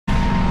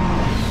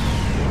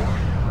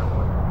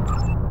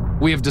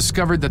We have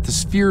discovered that the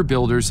sphere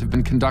builders have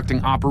been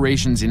conducting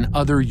operations in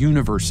other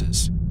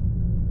universes.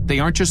 They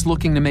aren't just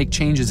looking to make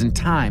changes in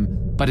time,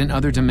 but in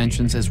other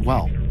dimensions as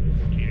well.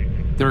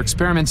 Their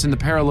experiments in the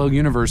parallel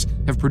universe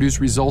have produced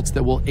results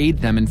that will aid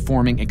them in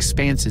forming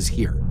expanses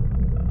here.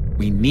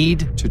 We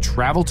need to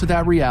travel to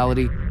that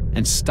reality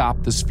and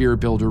stop the sphere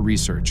builder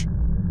research,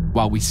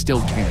 while we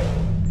still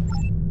can.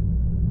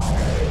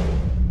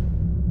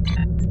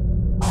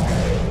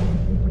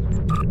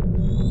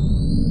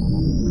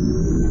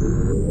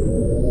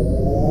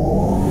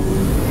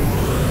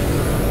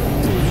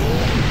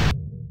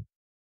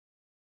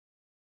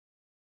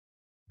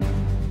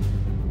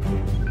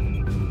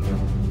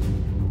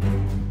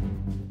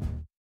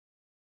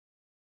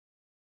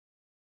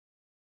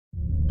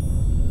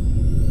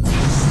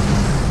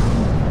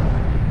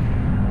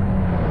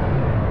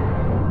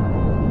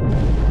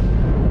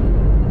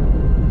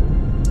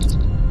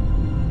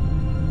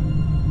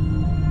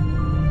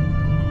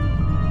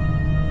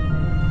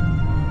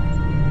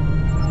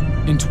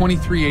 In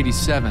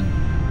 2387,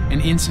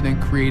 an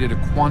incident created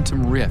a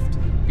quantum rift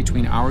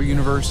between our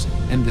universe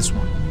and this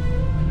one.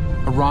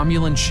 A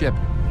Romulan ship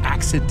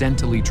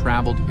accidentally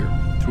traveled here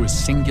through a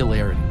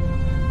singularity.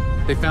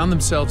 They found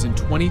themselves in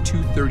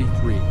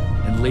 2233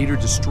 and later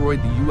destroyed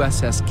the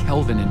USS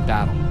Kelvin in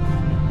battle.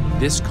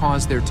 This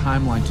caused their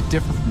timeline to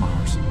differ from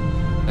ours.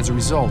 As a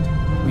result,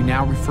 we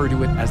now refer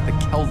to it as the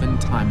Kelvin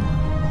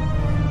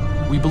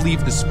timeline. We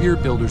believe the sphere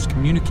builders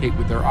communicate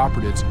with their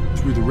operatives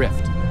through the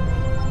rift.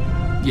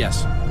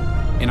 Yes,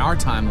 in our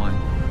timeline,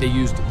 they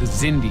used the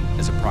Xindi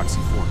as a proxy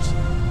force.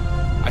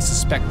 I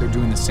suspect they're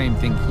doing the same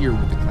thing here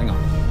with the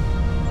Klingon.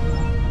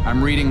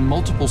 I'm reading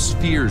multiple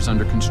spheres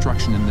under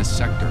construction in this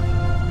sector,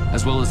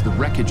 as well as the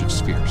wreckage of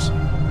spheres.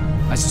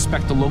 I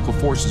suspect the local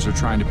forces are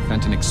trying to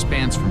prevent an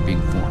expanse from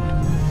being formed.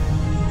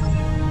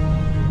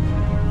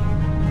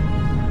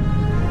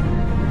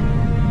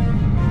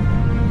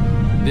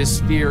 This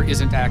sphere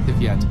isn't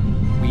active yet.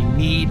 We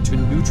need to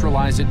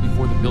neutralize it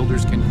before the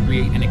builders can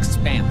create an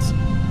expanse.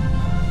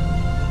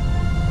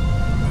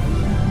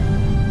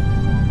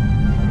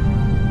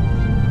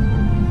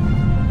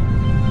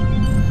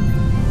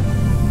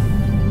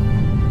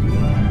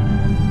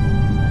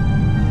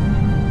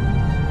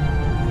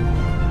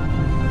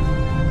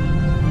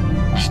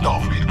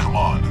 Starfleet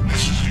Command,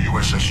 this is the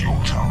USS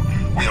Yorktown.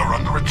 We are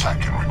under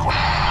attack and require...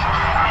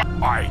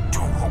 I do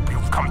hope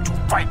you've come to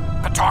fight,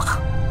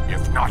 Patok.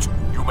 If not,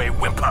 you may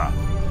whimper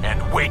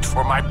and wait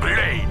for my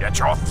blade at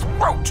your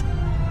throat.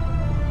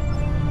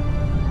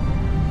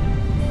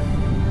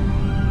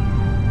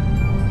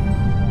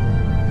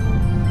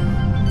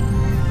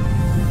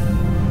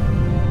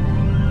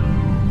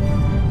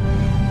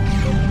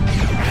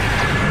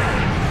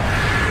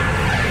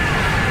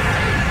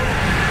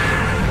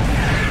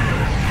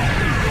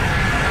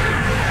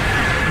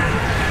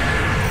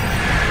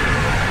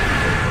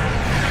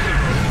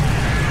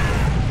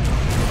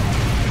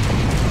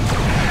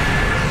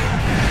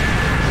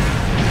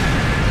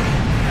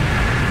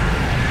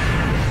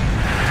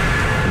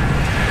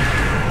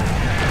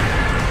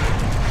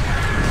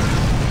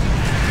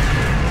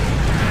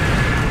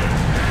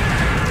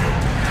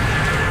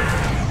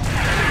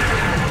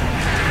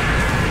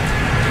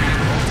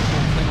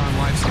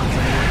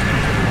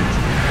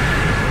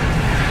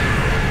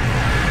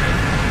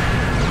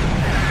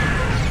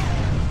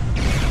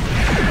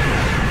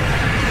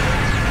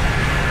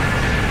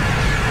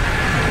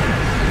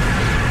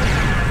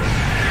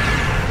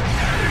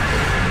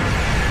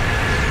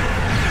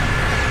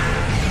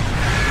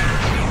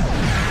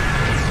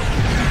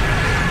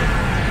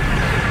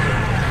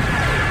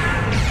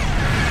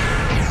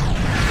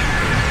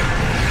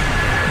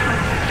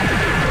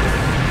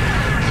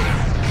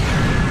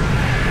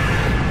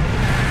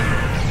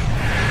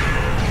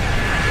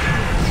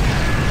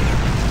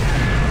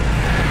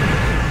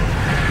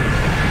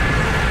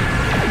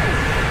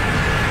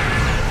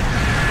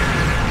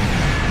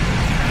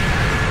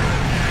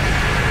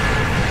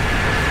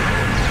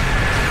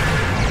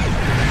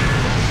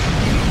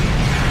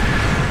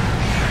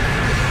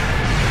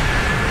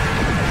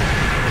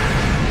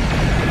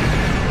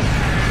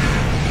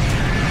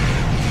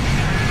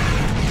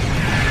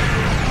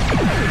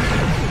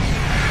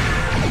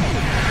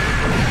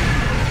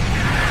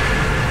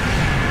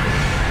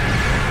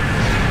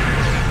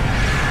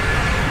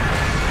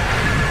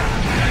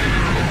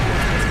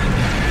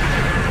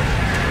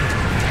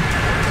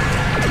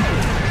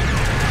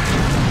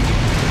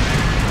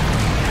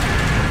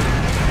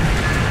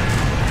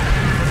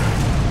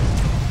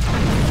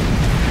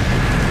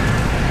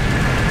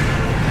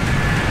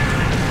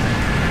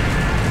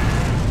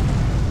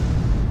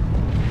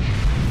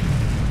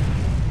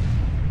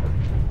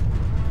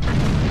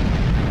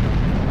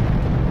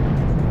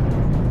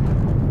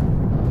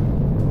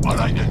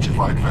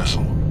 Unidentified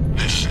vessel.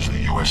 This is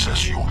the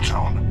USS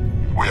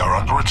Yorktown. We are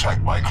under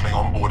attack by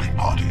Klingon boarding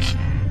parties.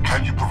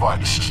 Can you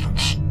provide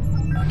assistance?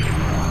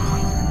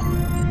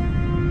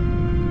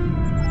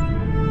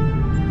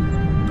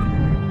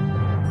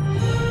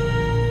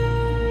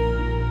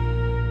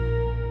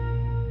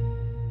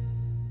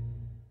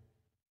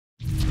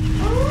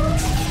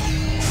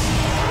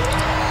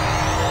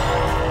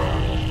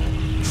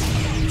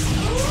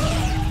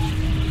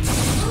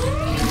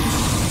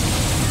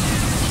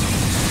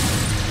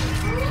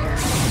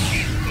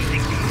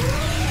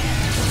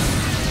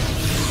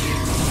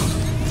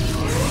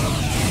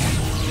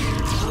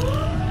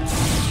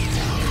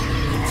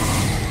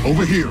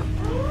 Over here.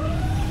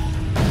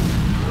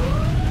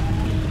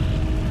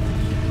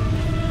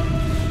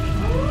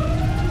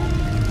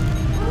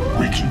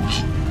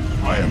 Greetings.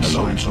 I am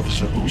Science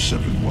Officer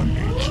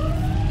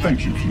 0718.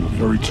 Thank you for your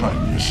very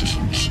timely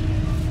assistance.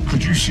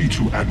 Could you see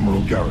to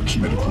Admiral Garrett's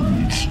medical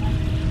needs?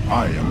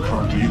 I am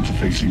currently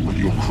interfacing with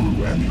your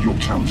crew and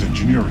Yorktown's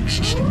engineering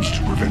systems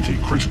to prevent a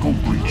critical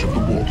breach of the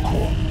warp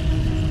core.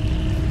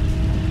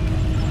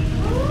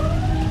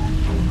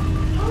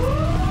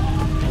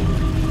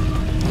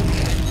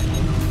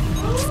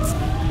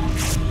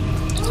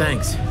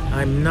 Thanks.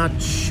 I'm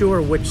not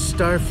sure which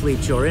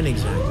Starfleet you're in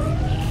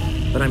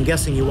exactly, but I'm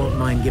guessing you won't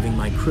mind giving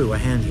my crew a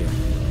hand here.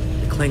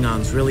 The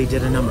Klingons really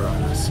did a number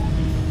on us.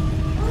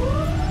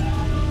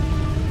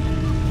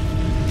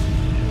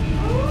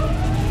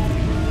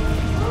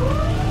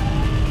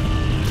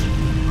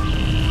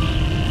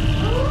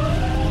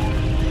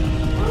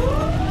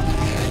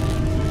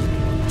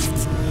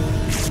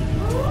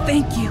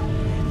 Thank you.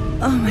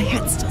 Oh, my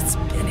head's still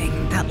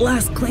spinning. That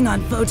last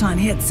Klingon photon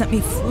hit sent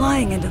me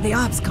flying into the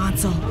ops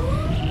console.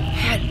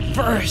 Head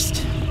first.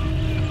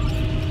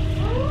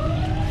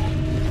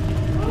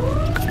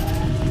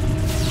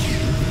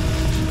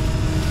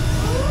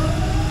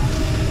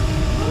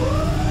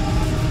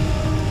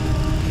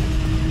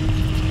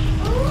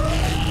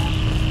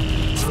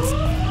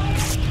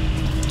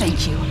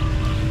 Thank you.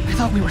 I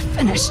thought we were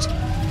finished.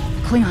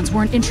 The Klingons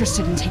weren't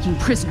interested in taking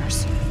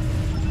prisoners.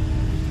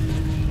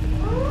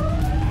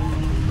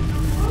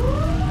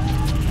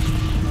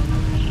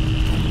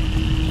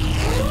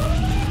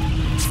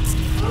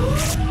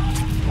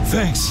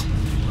 Thanks.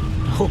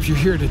 I hope you're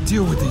here to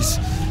deal with these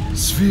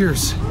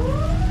spheres.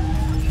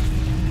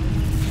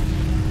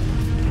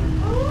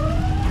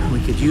 We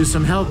could use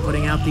some help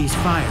putting out these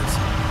fires.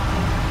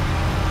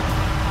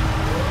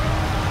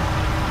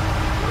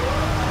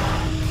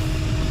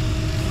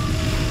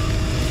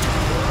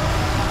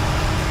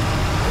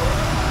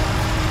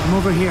 Come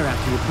over here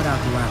after you put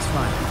out the last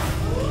fire.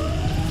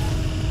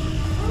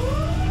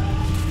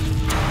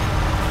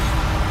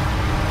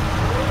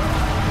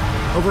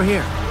 Over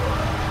here.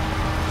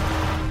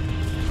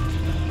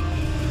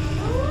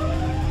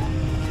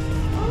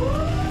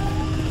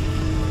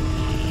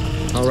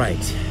 All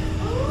right.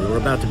 We were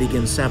about to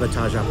begin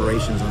sabotage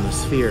operations on the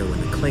sphere when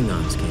the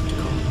Klingons came to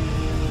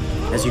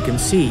call. As you can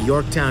see,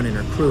 Yorktown and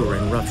her crew are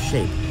in rough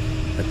shape,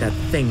 but that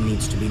thing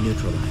needs to be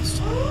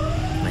neutralized.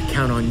 Can I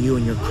count on you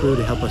and your crew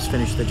to help us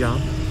finish the job?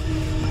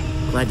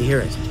 Glad to hear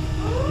it.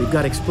 We've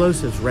got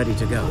explosives ready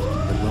to go,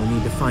 but we'll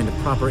need to find a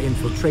proper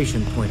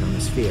infiltration point on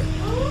the sphere.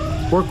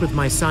 Work with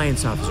my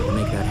science officer to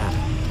make that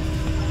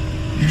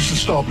happen. Use the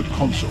starboard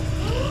console.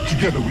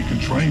 Together we can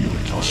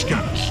triangulate our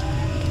scanners.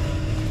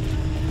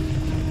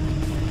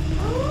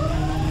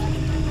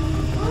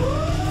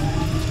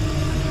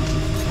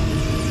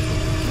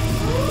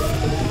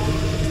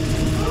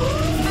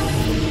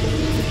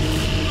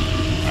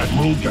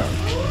 Admiral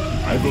Garrett,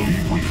 I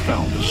believe we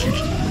found a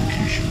suitable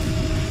location.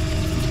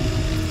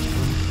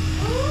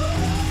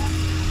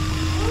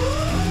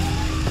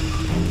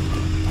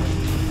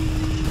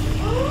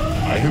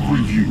 I have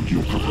reviewed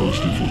your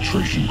proposed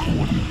infiltration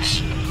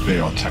coordinates. They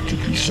are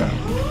tactically sound.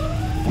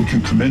 We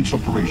can commence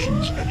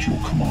operations at your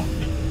command.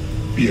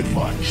 Be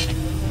advised,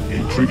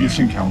 in previous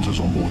encounters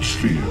on board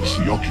spheres,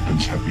 the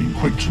occupants have been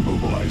quick to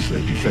mobilize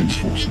their defense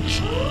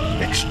forces.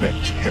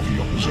 Expect heavy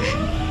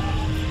opposition.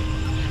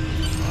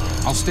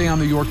 I'll stay on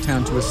the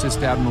Yorktown to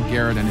assist Admiral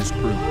Garrett and his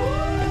crew.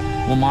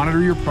 We'll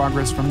monitor your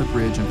progress from the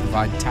bridge and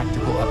provide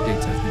tactical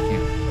updates as we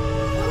can.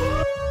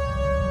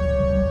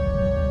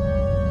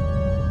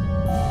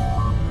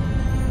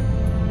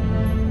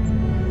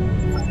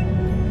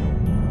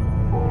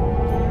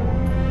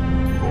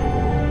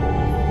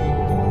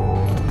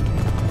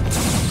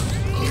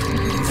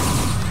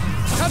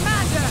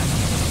 Commander!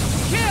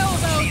 Kill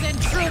those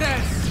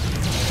intruders!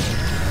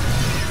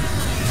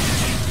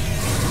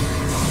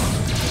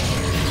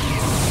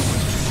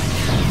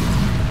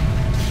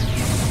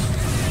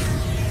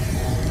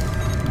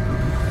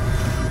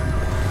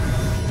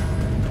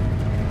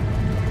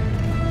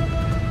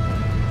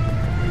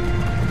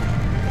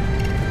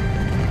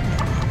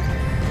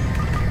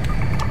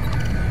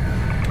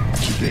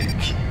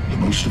 The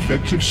most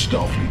effective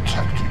Starfleet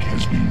tactic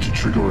has been to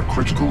trigger a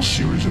critical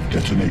series of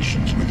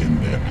detonations within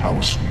their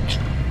power suite.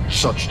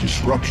 Such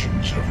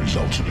disruptions have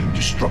resulted in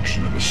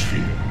destruction of a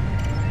sphere.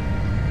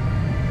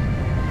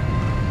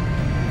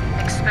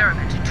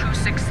 Experiment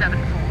 2674.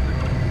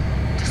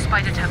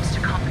 Despite attempts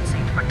to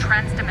compensate for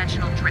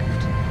trans-dimensional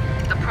drift,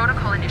 the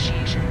protocol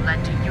initiation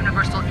led to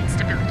universal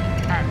instability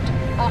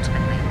and,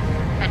 ultimately,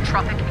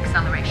 entropic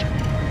acceleration.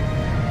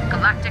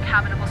 Galactic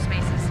habitable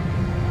spaces,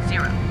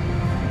 0.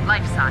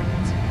 Life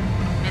signs,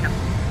 minimal.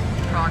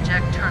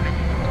 Project terminated.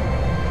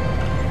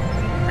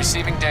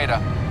 Receiving data.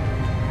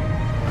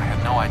 I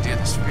had no idea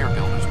the sphere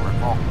builders were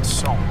involved in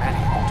so many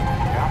multiple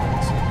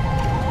realities.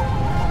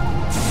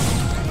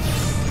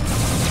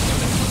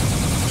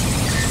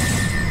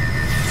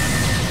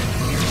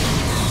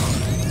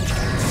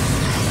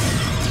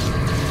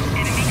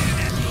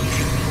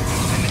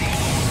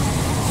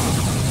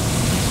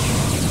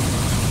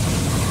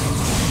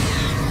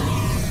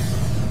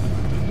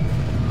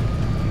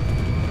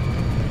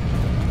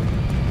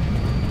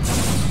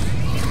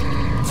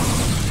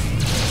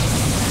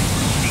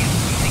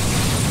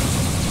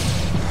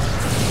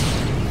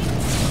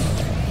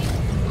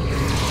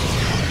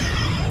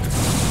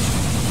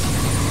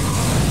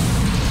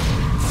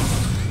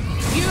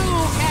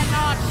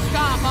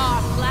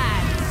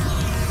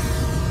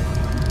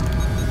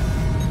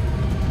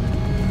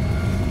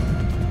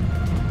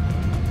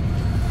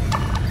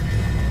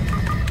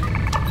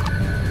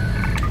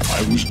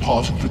 was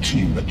part of the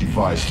team that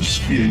devised the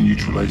sphere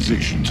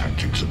neutralization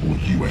tactics aboard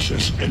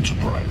USS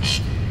Enterprise.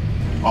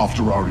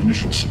 After our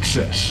initial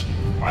success,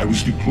 I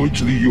was deployed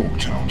to the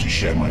Yorktown to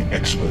share my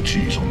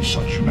expertise on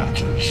such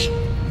matters.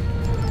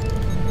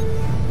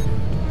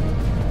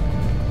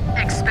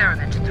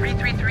 Experiment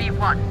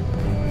 3331.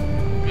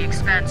 The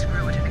Expanse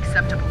grew at an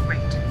acceptable rate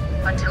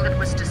until it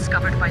was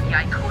discovered by the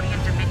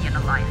Iconian Dominion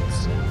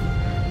Alliance.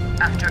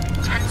 After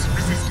intense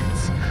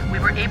resistance, we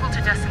were able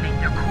to decimate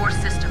their core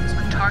systems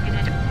with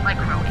targeted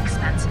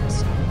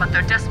micro-expanses. But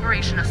their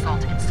desperation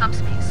assault in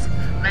subspace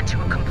led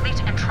to a complete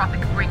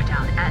entropic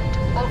breakdown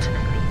and,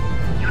 ultimately,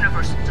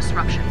 universal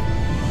disruption.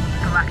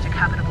 Galactic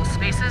habitable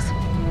spaces,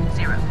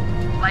 0.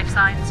 Life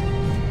signs,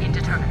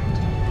 indeterminate.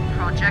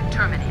 Project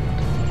terminated.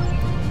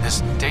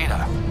 This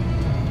data,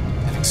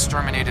 they've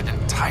exterminated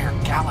entire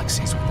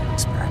galaxies with their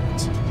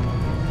experiments.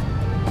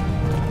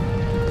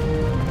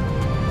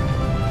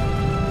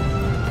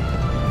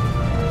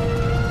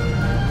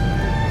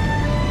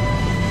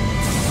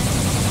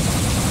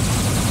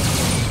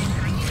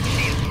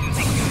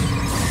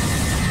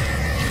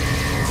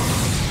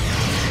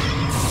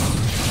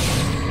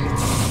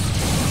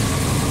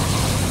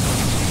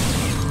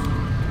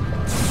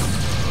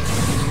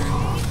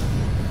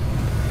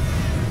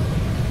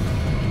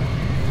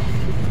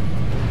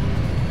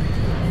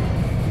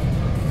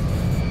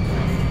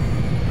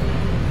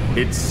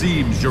 It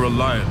seems your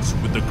alliance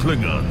with the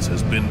Klingons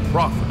has been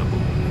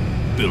profitable,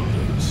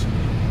 builders.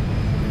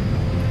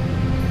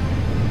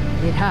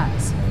 It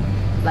has.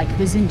 Like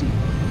the Zindi,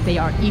 they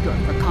are eager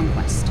for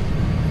conquest.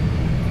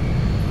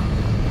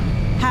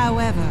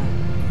 However,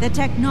 the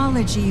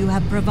technology you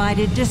have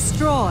provided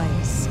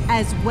destroys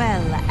as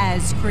well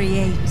as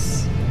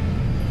creates.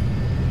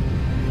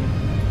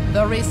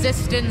 The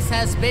Resistance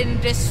has been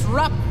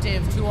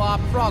disruptive to our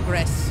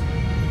progress.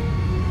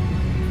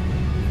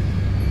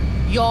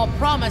 Your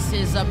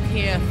promises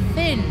appear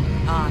thin,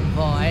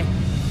 Envoy.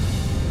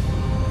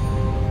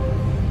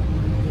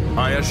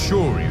 I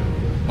assure you,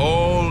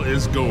 all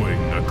is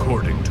going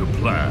according to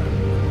plan.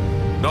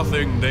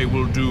 Nothing they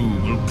will do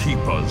will keep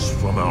us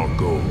from our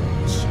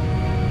goals.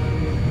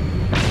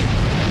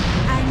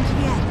 And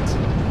yet,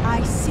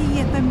 I see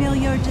a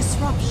familiar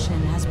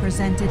disruption has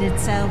presented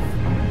itself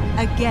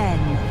again.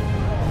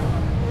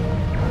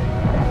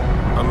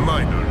 A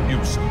minor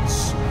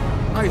nuisance.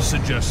 I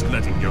suggest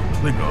letting your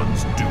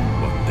Klingons do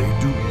what they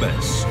do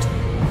best.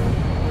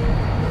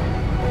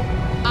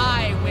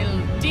 I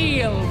will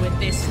deal with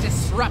this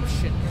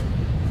disruption.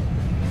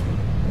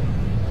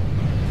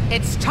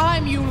 It's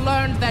time you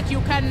learned that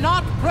you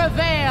cannot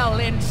prevail,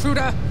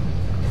 intruder.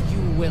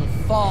 You will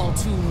fall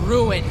to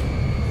ruin.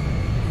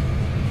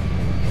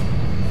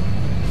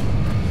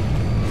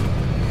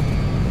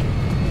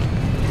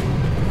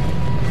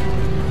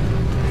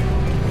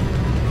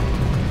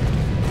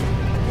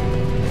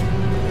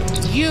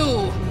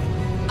 You!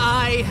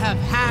 I have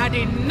had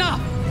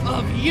enough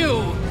of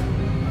you!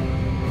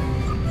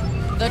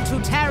 The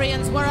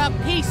Tutarians were a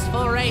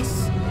peaceful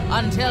race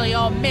until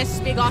your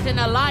misbegotten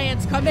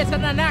alliance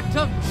committed an act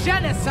of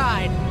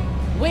genocide.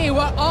 We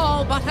were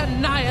all but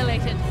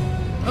annihilated.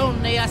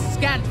 Only a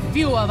scant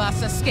few of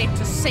us escaped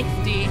to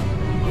safety,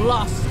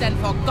 lost and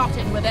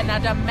forgotten within a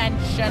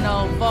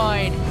dimensional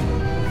void.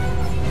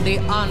 The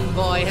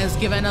Envoy has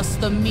given us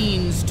the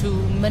means to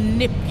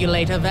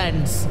manipulate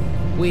events.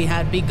 We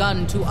had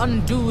begun to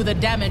undo the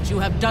damage you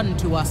have done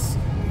to us.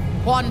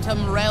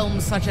 Quantum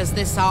realms such as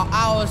this are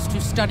ours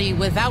to study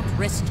without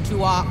risk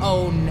to our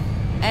own.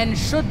 And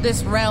should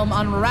this realm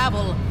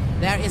unravel,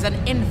 there is an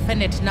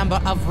infinite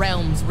number of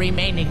realms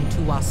remaining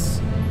to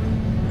us.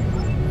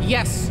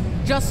 Yes,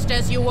 just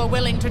as you were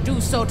willing to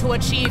do so to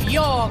achieve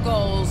your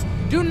goals,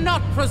 do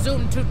not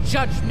presume to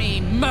judge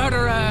me,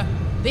 murderer!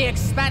 The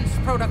Expanse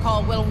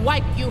Protocol will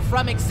wipe you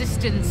from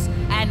existence,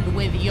 and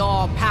with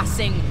your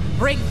passing,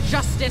 bring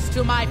justice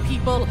to my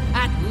people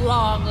at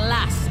long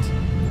last.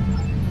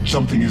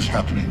 Something is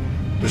happening.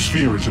 The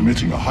sphere is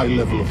emitting a high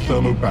level of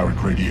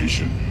thermobaric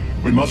radiation.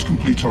 We must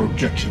complete our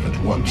objective at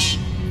once.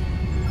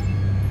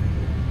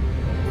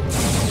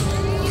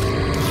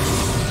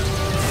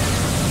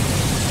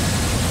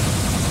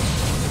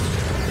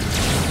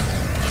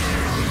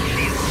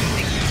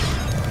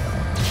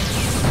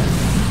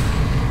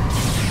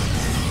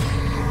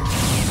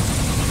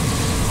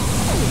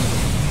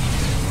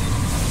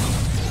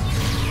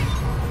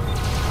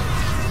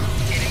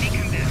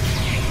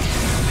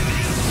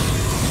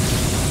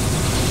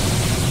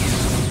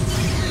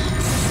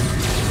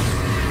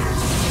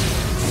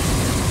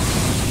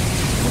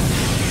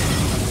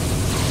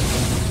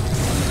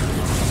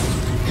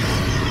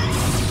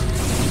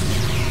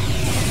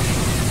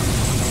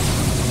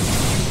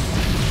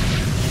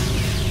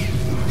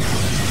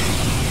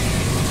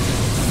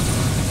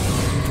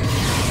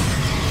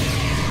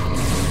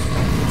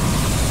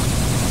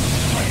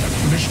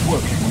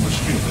 Working on the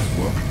sphere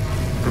network.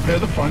 Prepare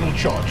the final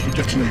charge for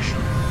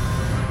detonation.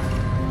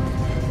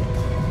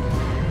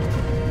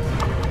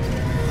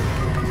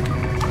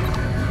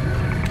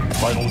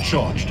 Final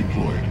charge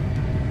deployed.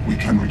 We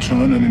can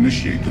return and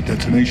initiate the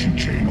detonation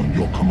chain on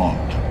your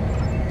command.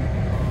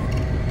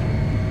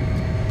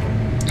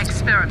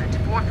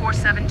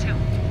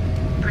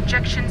 4472.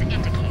 Projections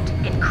indicate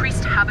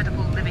increased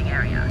habitable living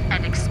area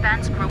and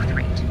expanse growth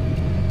rate.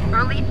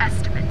 Early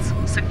estimates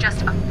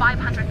suggest a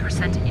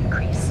 500%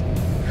 increase.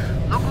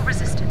 Local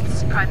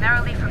resistance,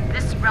 primarily from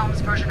this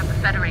realm's version of the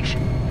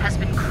Federation, has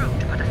been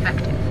crude but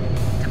effective.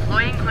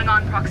 Deploying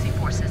Klingon proxy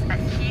forces at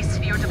key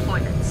sphere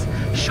deployments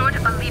should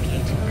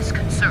alleviate this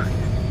concern.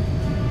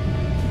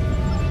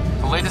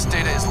 The latest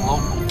data is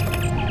local.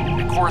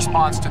 It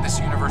corresponds to this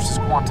universe's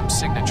quantum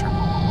signature.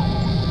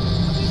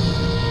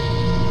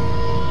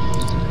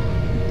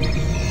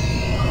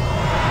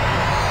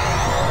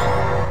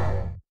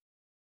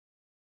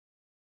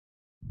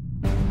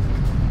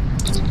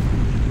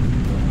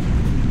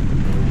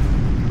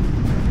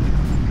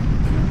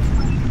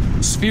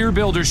 Sphere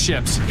builder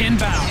ships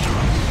inbound.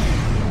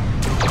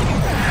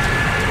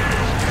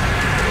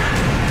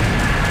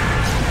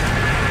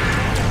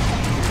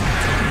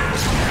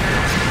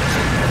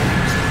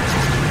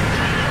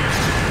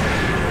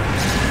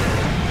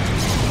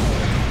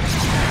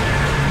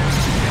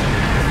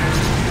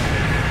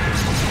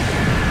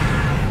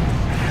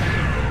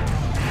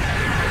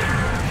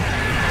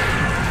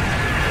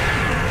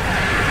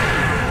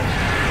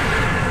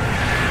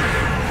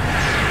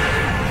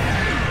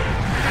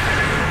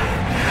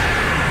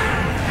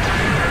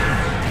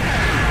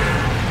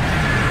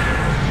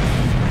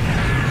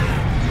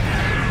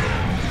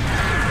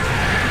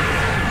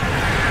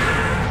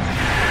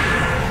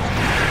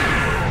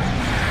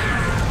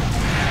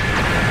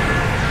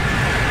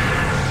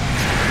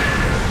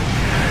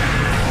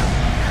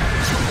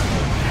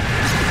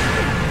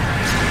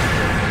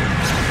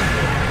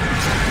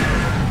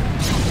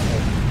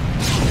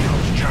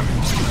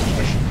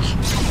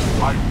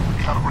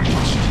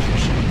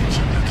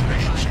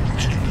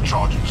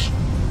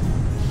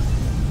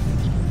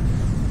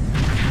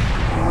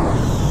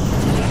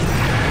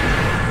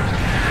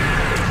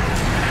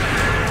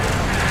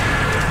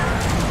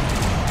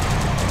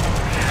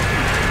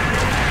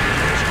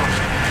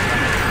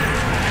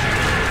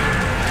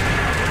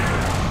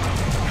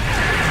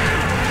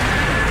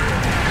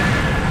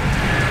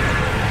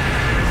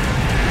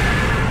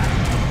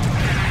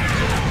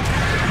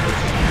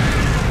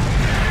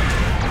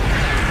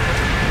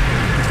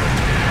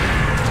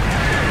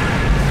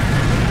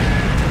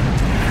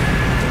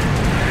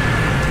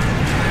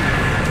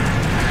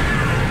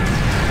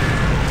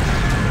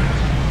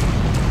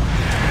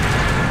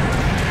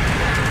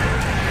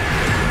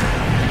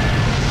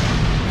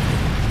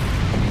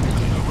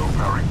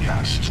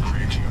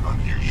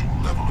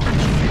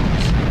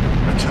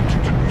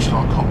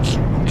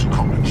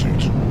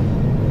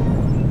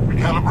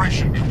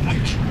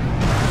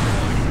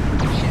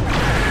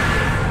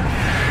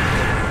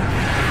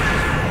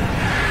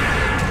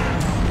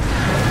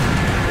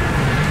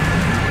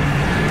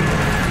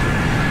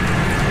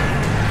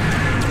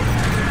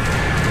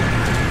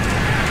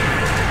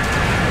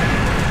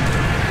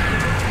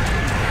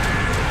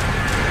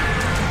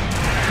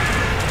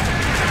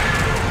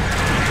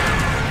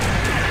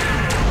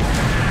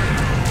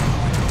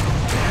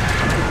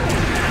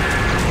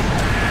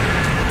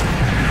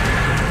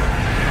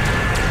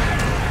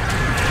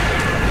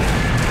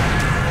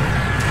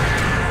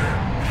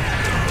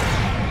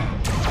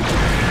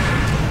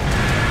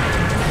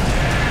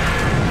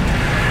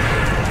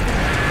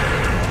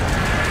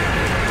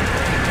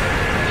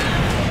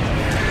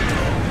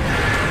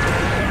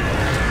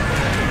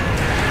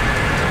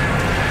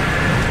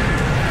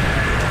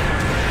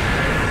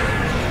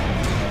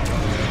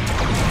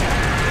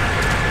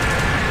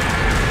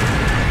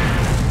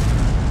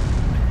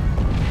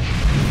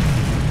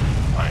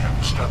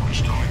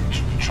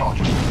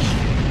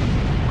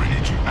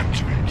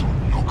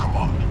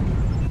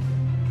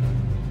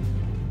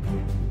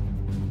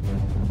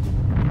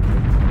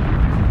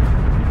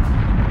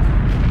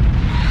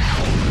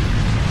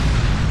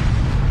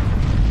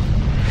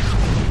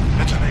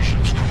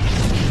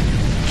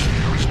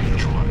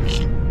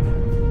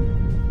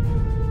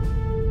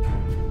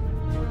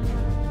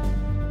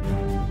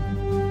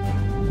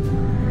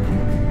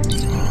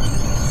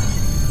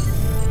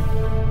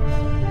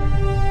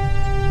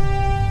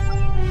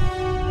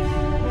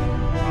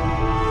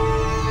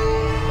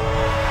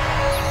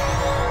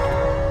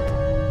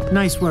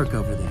 Nice work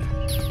over there.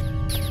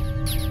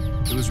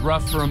 It was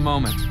rough for a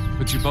moment,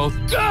 but you both...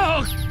 What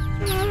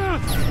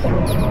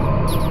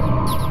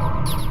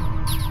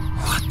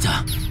the...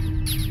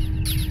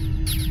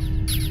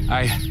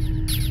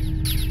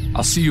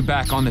 I'll see you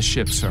back on the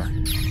ship, sir.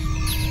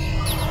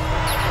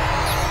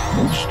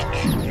 Most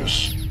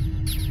curious.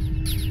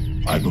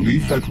 I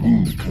believe that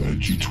wound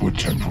occurred due to a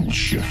temporal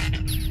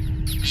shift.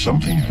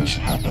 Something has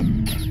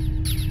happened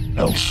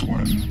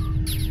elsewhere.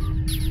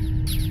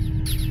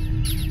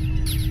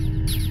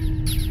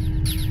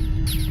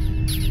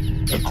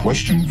 A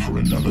question for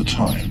another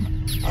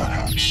time,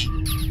 perhaps.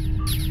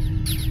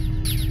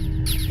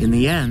 In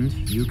the end,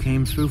 you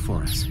came through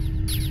for us.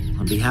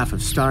 On behalf of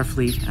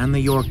Starfleet and the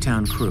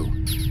Yorktown crew,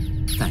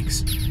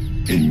 thanks.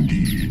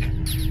 Indeed.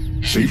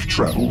 Safe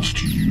travels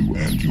to you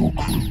and your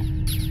crew.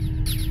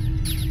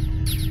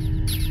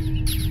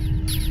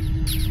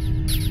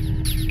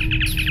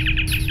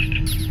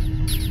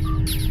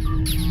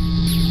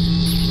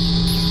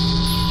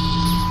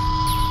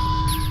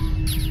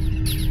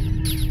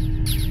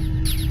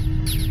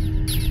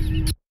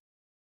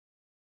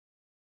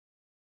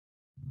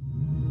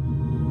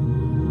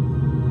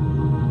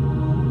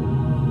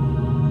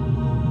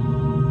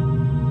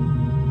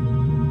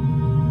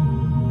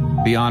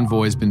 The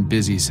Envoy's been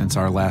busy since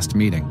our last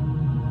meeting.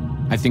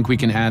 I think we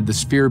can add the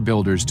Sphere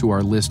Builders to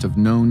our list of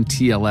known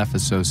TLF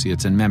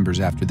associates and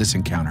members after this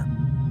encounter.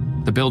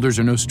 The Builders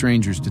are no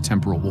strangers to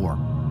temporal war.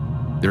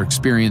 Their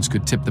experience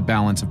could tip the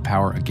balance of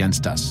power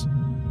against us.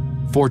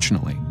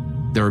 Fortunately,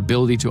 their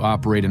ability to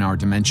operate in our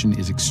dimension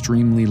is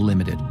extremely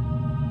limited.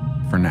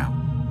 For now.